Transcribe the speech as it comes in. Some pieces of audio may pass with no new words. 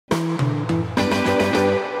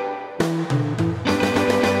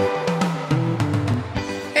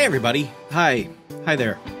everybody. Hi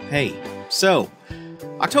there. Hey. So,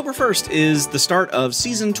 October 1st is the start of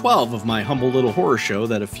Season 12 of my humble little horror show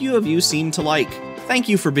that a few of you seem to like. Thank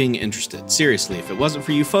you for being interested. Seriously, if it wasn't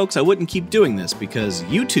for you folks, I wouldn't keep doing this, because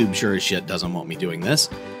YouTube sure as shit doesn't want me doing this.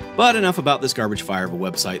 But enough about this garbage fire of a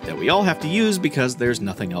website that we all have to use because there's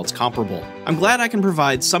nothing else comparable. I'm glad I can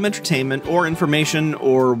provide some entertainment or information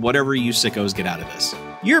or whatever you sickos get out of this.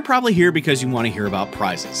 You're probably here because you want to hear about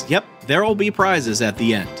prizes. Yep, there will be prizes at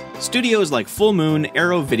the end. Studios like Full Moon,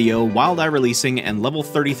 Arrow Video, Wild Eye Releasing, and Level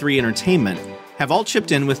 33 Entertainment have all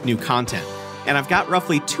chipped in with new content, and I've got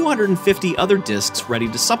roughly 250 other discs ready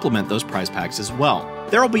to supplement those prize packs as well.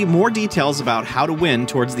 There will be more details about how to win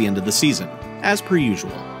towards the end of the season, as per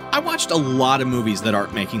usual. I watched a lot of movies that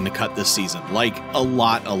aren't making the cut this season, like a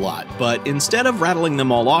lot, but instead of rattling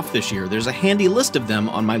them all off this year, there's a handy list of them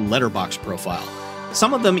on my Letterboxd profile.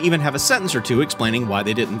 Some of them even have a sentence or two explaining why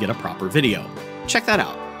they didn't get a proper video. Check that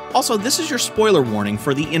out. Also, this is your spoiler warning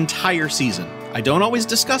for the entire season. I don't always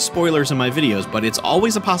discuss spoilers in my videos, but it's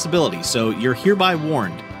always a possibility, so you're hereby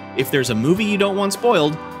warned. If there's a movie you don't want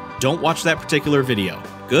spoiled, don't watch that particular video.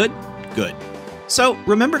 Good? Good. So,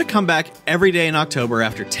 remember to come back every day in October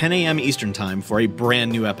after 10 a.m. Eastern Time for a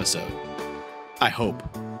brand new episode. I hope.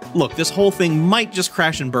 Look, this whole thing might just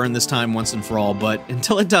crash and burn this time once and for all, but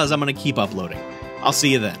until it does, I'm going to keep uploading. I'll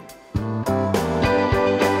see you then.